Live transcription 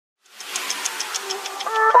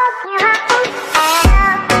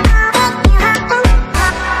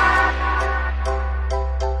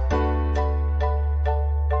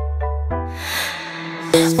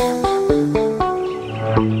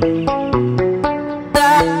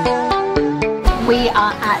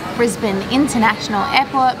Brisbane International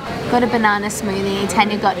Airport. Got a banana smoothie.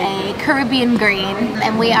 Tanya got a Caribbean green.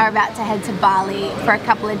 And we are about to head to Bali for a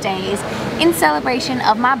couple of days in celebration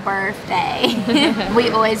of my birthday.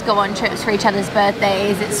 We always go on trips for each other's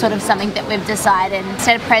birthdays. It's sort of something that we've decided.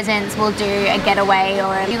 Instead of presents, we'll do a getaway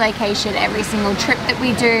or a new location every single trip that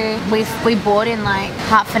we do. We bought in like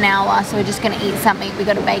half an hour, so we're just gonna eat something. We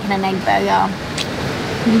got a bacon and egg burger.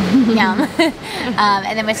 Yum.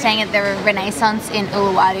 And then we're staying at the Renaissance in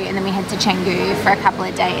Uluwatu, and then we head to Canggu for a couple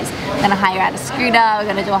of days. We're gonna hire out a scooter, we're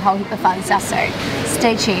gonna do a whole heap of fun stuff, so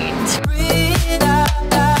stay tuned.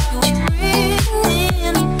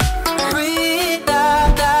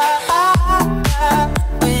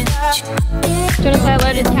 Do you want to say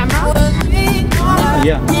hello to the camera?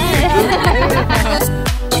 Yeah.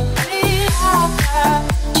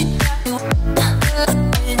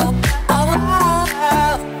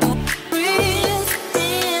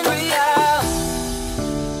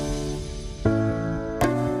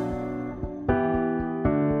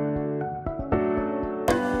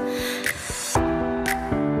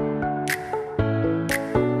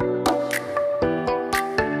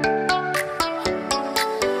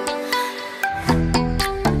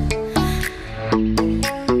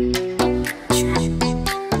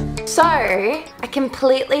 So, I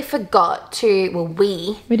completely forgot to, well,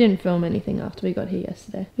 we didn't film anything after we got here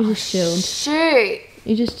yesterday. We just chilled. Shoot.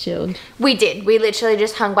 You just chilled. We did. We literally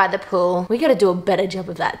just hung by the pool. We gotta do a better job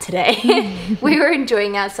of that today. We were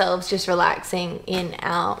enjoying ourselves, just relaxing in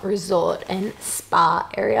our resort and spa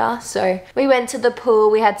area. So we went to the pool,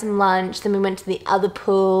 we had some lunch, then we went to the other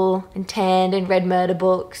pool and tanned and read murder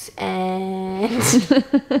books and...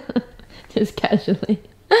 Just casually.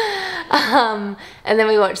 And then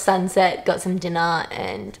we watched sunset, got some dinner,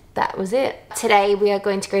 and that was it. Today we are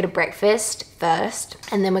going to go to breakfast first,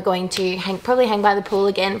 and then we're going to probably hang by the pool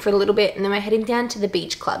again for a little bit, and then we're heading down to the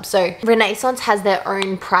beach club. So Renaissance has their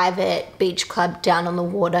own private beach club down on the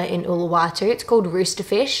water in Uluwatu. It's called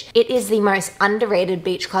Roosterfish. It is the most underrated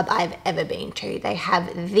beach club I've ever been to. They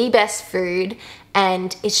have the best food,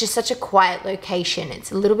 and it's just such a quiet location.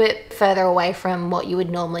 It's a little bit further away from what you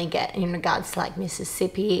would normally get in regards to like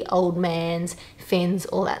Mississippi, Old Man's, Fins,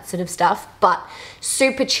 all that sort of stuff, but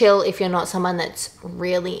super chill if you're not someone that's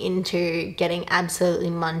really into getting absolutely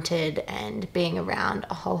munted and being around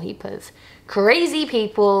a whole heap of crazy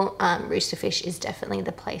people. Roosterfish is definitely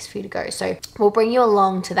the place for you to go. So we'll bring you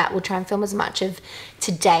along to that. We'll try and film as much of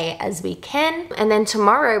today as we can. And then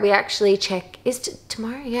tomorrow we actually check,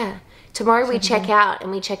 tomorrow? Yeah. Tomorrow we check out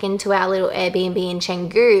and we check into our little Airbnb in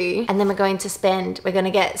Canggu, and then we're going to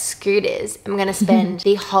get scooters, and we're going to spend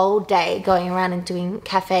the whole day going around and doing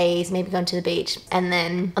cafes, maybe going to the beach. And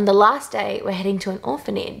then on the last day, we're heading to an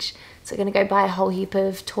orphanage. So we're going to go buy a whole heap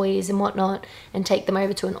of toys and whatnot and take them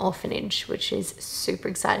over to an orphanage, which is super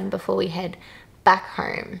exciting before we head back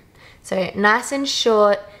home. So nice and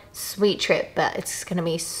short, sweet trip, but it's going to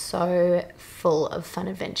be so full of fun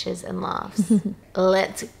adventures and laughs.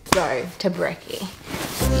 Let's go to Brekkie.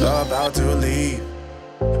 About to leave,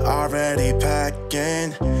 already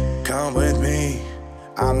packing. Come with me,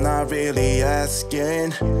 I'm not really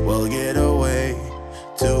asking. We'll get away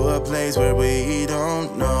to a place where we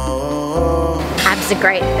don't know. Abs are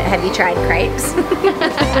great, but have you tried crepes?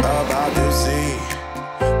 About to see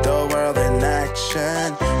the world in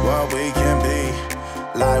action, what we can be.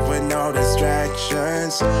 Life with no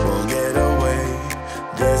distractions, we'll get away.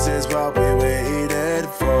 This is what we waited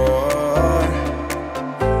for.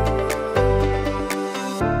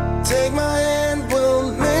 Take my hand,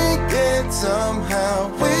 we'll make it somehow.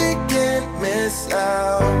 We can't miss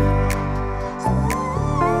out.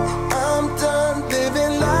 I'm done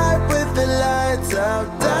living life with the lights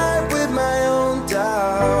out. Die with my own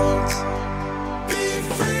doubts. Be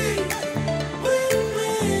free with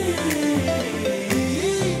me.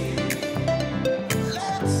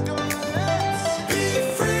 Let's go, let's be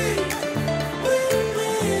free with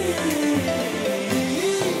me.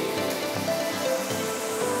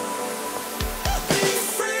 Be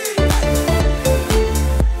free.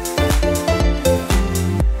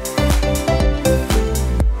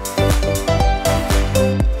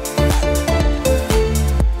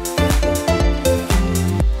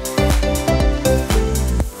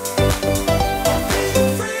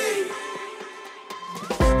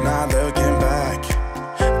 Not looking back,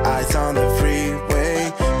 eyes on the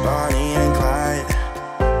freeway, Bonnie and Clyde,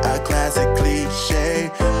 a classic cliche.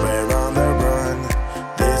 We're on the run,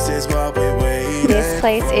 this is what we waited. This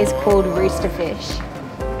place is called Roosterfish,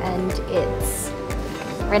 and it's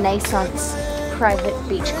Renaissance Private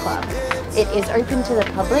Beach Club. It is open to the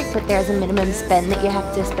public, but there's a minimum spend that you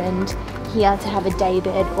have to spend here to have a day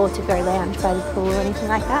bed or to go lounge by the pool or anything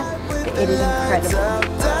like that. But it is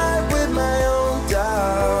incredible.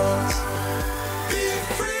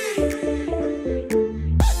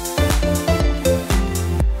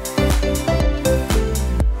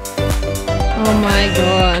 Oh my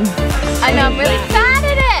god. I know, I'm really bad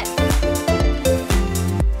at it.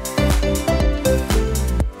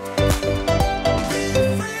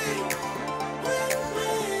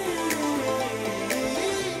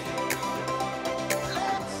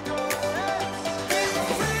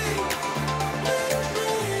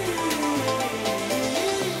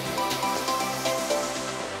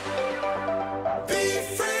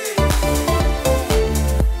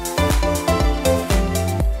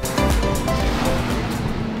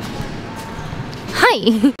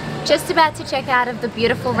 Just about to check out of the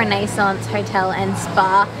beautiful Renaissance Hotel and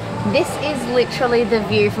Spa. This is literally the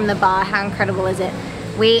view from the bar. How incredible is it?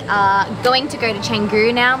 We are going to go to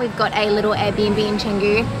Canggu now. We've got a little Airbnb in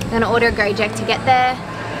Canggu. I'm gonna order a Gojek to get there.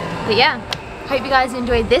 But yeah, hope you guys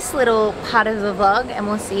enjoyed this little part of the vlog, and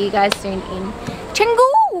we'll see you guys soon in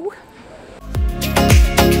Canggu.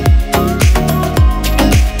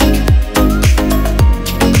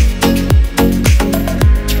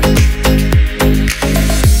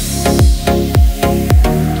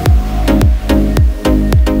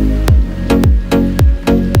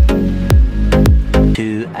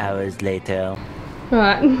 2 hours later.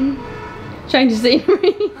 Right. Change of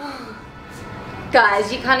scenery.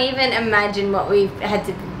 Guys, you can't even imagine what we've had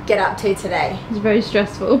to get up to today. It's very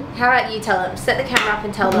stressful. How about you tell them? Set the camera up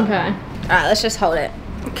and tell them. Okay. Alright, let's just hold it.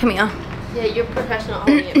 Come here. Yeah, you're professional at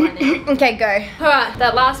holding it by now. Okay, go. Alright,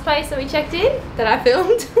 that last place that we checked in, that I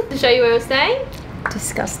filmed, to show you where we're staying.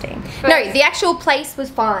 Disgusting. First- No, the actual place was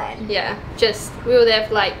fine. Yeah, just, we were there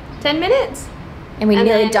for like 10 minutes. And we And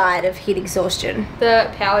nearly then- died of heat exhaustion.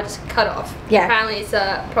 The power just cut off. Yeah. Apparently it's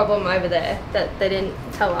a problem over there that they didn't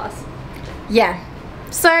tell us. Yeah.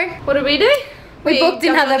 So, What did we do? We booked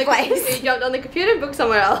jumped another on the- place. We jumped on the computer and booked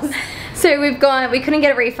somewhere else. so we couldn't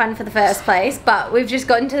get a refund for the first place, but we've just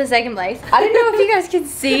gotten to the second place. I don't know if you guys can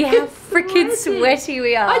see how freaking sweaty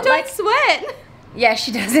we are. I don't Like, sweat. yeah,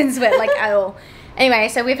 she doesn't sweat like at all. Anyway,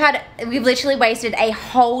 so we've literally wasted a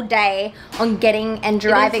whole day on getting and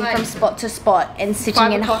driving like from spot to spot and sitting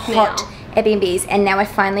 5 in o'clock hot now. Airbnbs, and now we're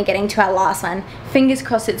finally getting to our last one. Fingers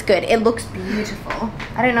crossed it's good. It looks beautiful.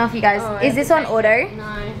 I don't know if you guys, Oh, is this on auto?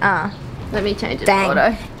 No. Ah, Let me change it dang, to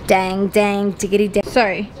auto. dang, dang, diggity dang.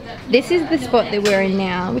 So, this is the spot that we're in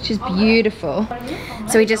now, which is beautiful.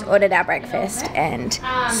 So we just ordered our breakfast and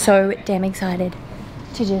so damn excited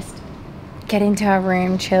to just get into our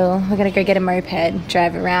room, chill. We're gonna go get a moped,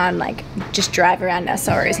 drive around, like just drive around our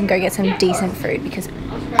sorrows and go get some decent food because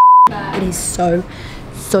it is so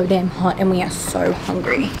damn hot and we are so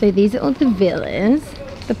hungry. So these are all the villas,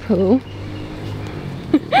 the pool.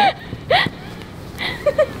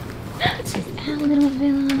 This is our little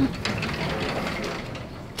villa.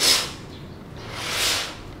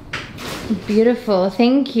 Beautiful,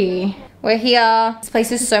 thank you. We're here. This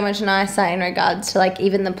place is so much nicer in regards to like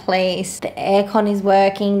even the place. The aircon is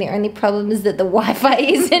working. The only problem is that the Wi-Fi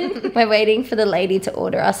isn't. We're waiting for the lady to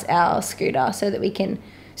order us our scooter so that we can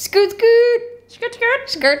scoot.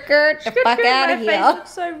 Skirt, the fuck out of here. My face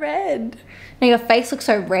looks so red. No, your face looks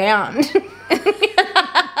so round.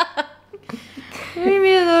 Leave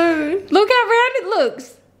me alone. Look how round it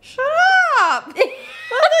looks. Shut up. Why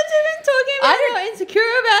are you talking about how insecure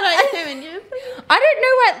about I am and you? I don't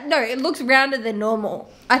know what. No, it looks rounder than normal.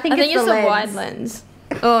 I think it's the a lens. wide lens.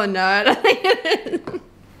 Oh no, I don't think it is.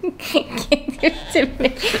 Give it to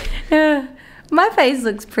me. My face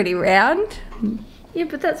looks pretty round. Yeah,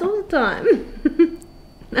 but that's all the time.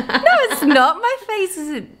 No, it's not. My face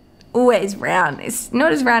isn't always round. It's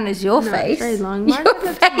not as round as your face. It's very long. Your Mine's like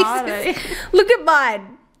a face tomato. is- Look at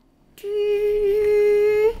mine.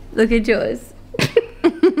 Look at yours.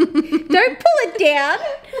 Don't pull it down.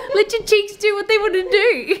 Let your cheeks do what they want to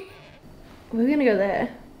do. We're gonna go there.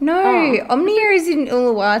 No, Oh. Omnia is in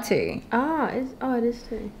Uluwatu. It is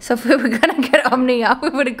too. So if we were gonna get Omnia, we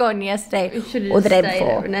would have gone yesterday We should have or the day stayed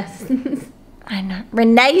before. at Renaissance. I know.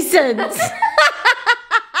 Renaissance.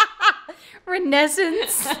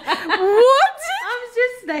 Renaissance. What? I'm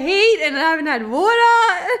just the heat and I haven't had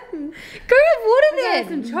water. Go have water I had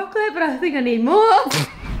then. some chocolate, but I think I need more.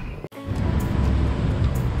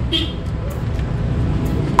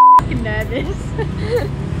 Nervous.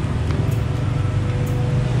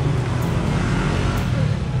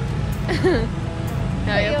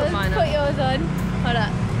 No, you'll put mine on. Put yours on. Hold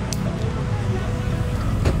up.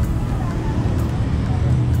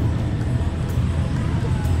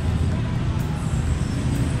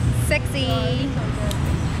 sexy.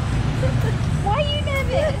 Why are you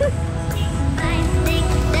nervous? 5, 6,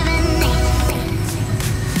 7, 8.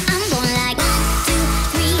 I'm going like 1, 2,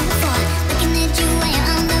 3, 4. Looking at you while you're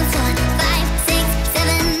on the floor. 5, 6,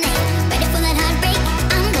 7, 8. Ready for that heartbreak?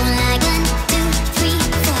 I'm going like 1, 2, 3,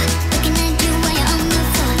 4. Looking at you while you're on the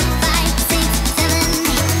floor. 5, 6, 7,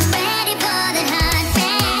 8. Ready for that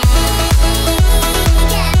heartbreak?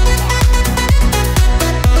 Yeah.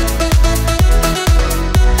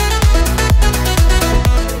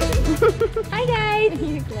 Hi guys.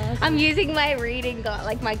 I'm using my reading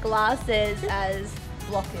like my glasses as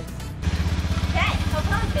blockers. Okay, hold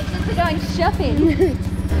on. Bitches are going shopping. Should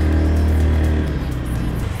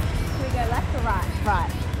we go left or right?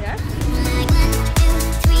 Right. Yeah. Like 1, 2,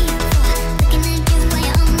 3, 4. Looking at you while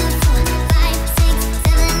you're on the floor. 5, 6,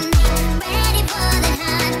 7, 8. Ready for the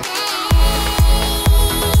heartbreak?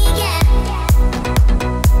 Yeah.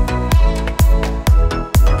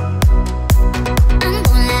 I'm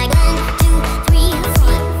going like 1, 2, 3,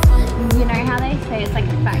 4. You know how they say it's like a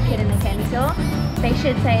fat kid in the candy store? They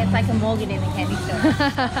should say it's like a Morgan in the candy store.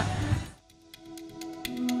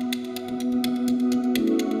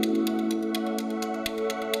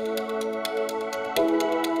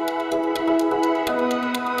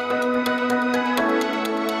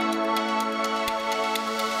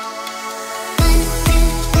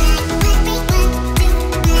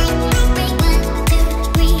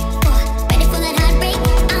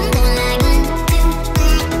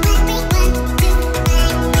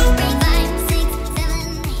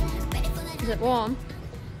 Is it warm?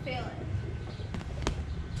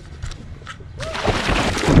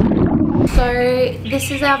 So this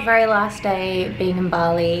is our very last day being in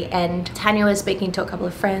Bali, and Tanya was speaking to a couple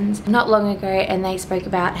of friends not long ago, and they spoke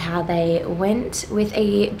about how they went with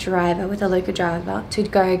a local driver to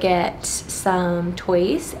go get some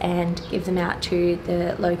toys and give them out to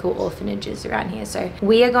the local orphanages around here. So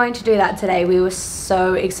we are going to do that today. We were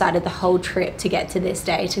so excited the whole trip to get to this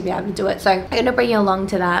day to be able to do it. So I'm going to bring you along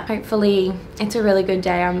to that. Hopefully it's a really good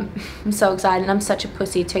day. I'm so excited, and I'm such a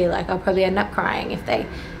pussy too. Like, I'll probably end up crying if they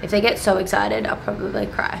get so excited. I'll probably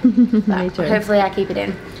cry. But hopefully I keep it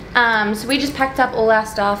in. So we just packed up all our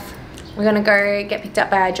stuff. We're gonna go get picked up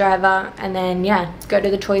by our driver, and then yeah, go to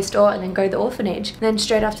the toy store, and then go to the orphanage. And then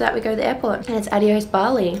straight after that we go to the airport, and it's adios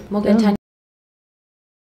Bali. Morgan, Tanya.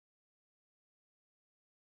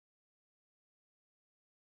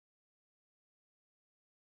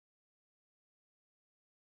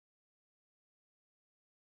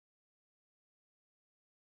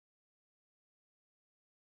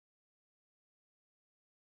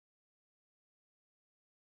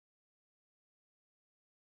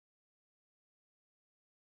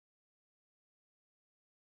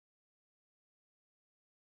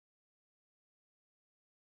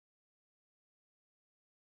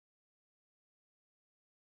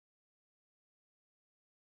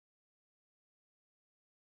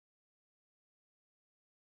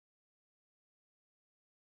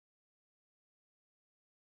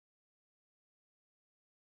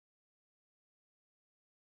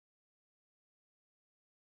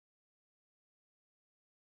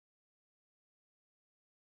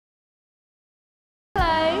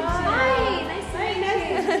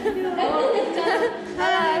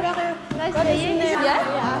 Nice to meet you. Yeah?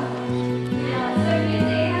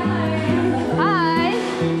 Hi.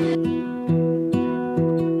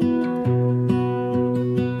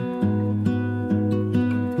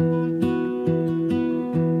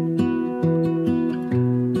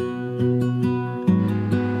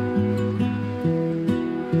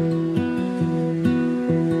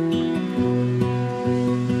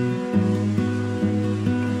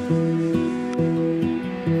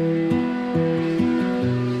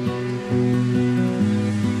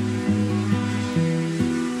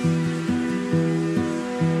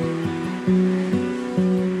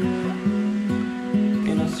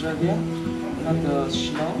 In Australia, not the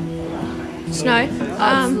snow. Snow.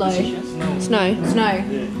 Snow. Snow.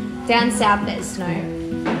 Down south there's snow.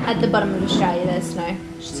 At the bottom of Australia there's snow.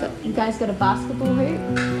 So you guys got a basketball hoop?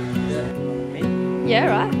 Yeah,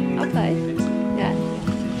 right. I'll play. Yeah.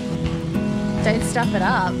 Don't stuff it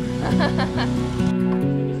up.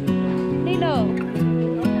 Nino.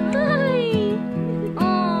 Hi.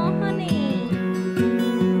 Oh, honey.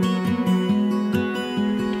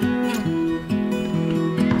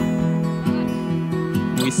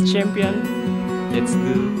 Miss Champion, let's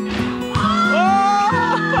do.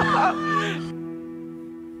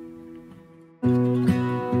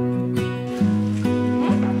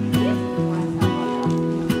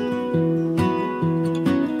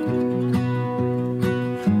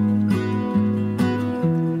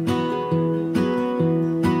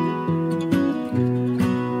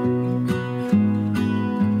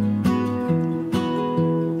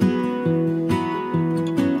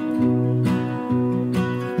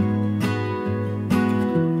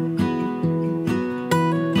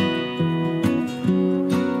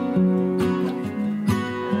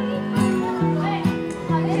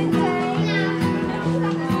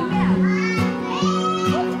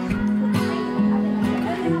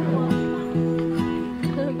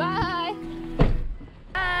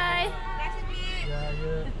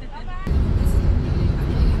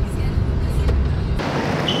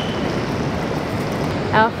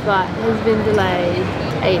 Our flight has been delayed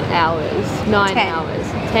 8 hours, 9 10. hours,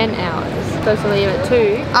 10 hours. Supposed to leave at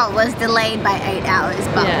 2. Oh, it was delayed by 8 hours,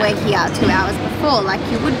 but Yeah. we're here 2 hours before, like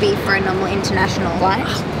you would be for a normal international flight.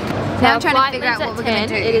 Now I'm trying to figure out what we're going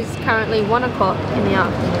to do. It is currently 1 o'clock in the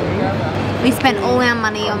afternoon. We spent all our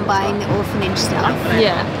money on buying the orphanage stuff.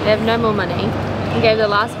 Yeah, they have no more money. We gave the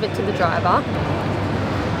last bit to the driver.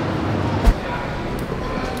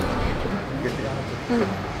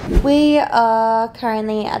 We are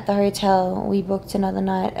currently at the hotel. We booked another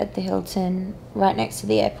night at the Hilton right next to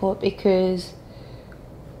the airport because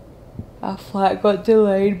our flight got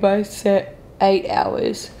delayed by 8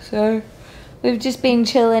 hours. So we've just been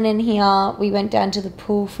chilling in here. We went down to the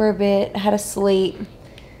pool for a bit, had a sleep,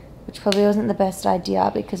 which probably wasn't the best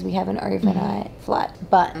idea because we have an overnight flight.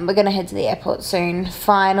 But we're gonna head to the airport soon,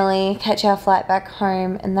 finally catch our flight back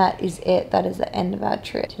home, and that is it. That is the end of our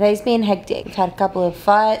trip. Today's been hectic. We've had a couple of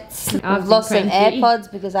fights. We've lost some AirPods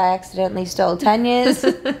because I accidentally stole Tanya's.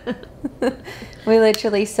 We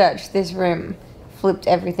literally searched this room, flipped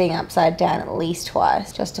everything upside down at least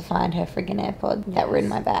twice just to find her friggin' AirPod that were in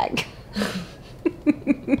my bag.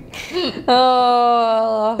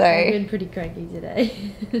 Oh, I've sorry. been pretty cranky today.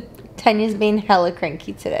 Tanya's been hella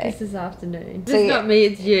cranky today. This afternoon. So It's yeah. not me,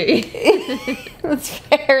 it's you. That's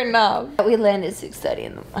fair enough. We landed at 6:30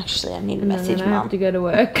 in the... Actually, I need to message I have Mum. to go to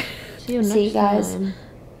work. See you See you next guys time.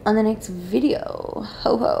 on the next video.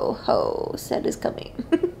 Ho ho ho. Set is coming.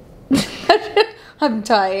 I'm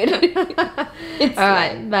tired. It's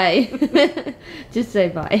Alright, bye. Just say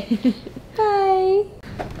bye. Bye.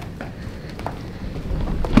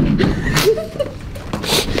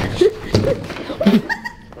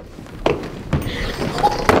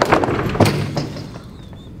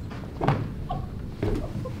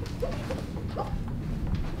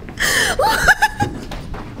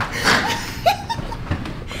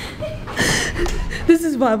 This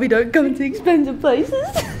is why we don't come to expensive places.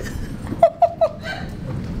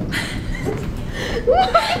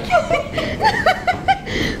 Oh my God.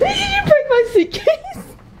 Did you break my suitcase?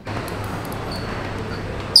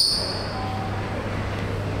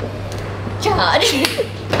 Charge.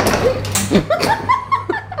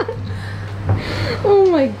 Oh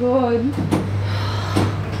my God.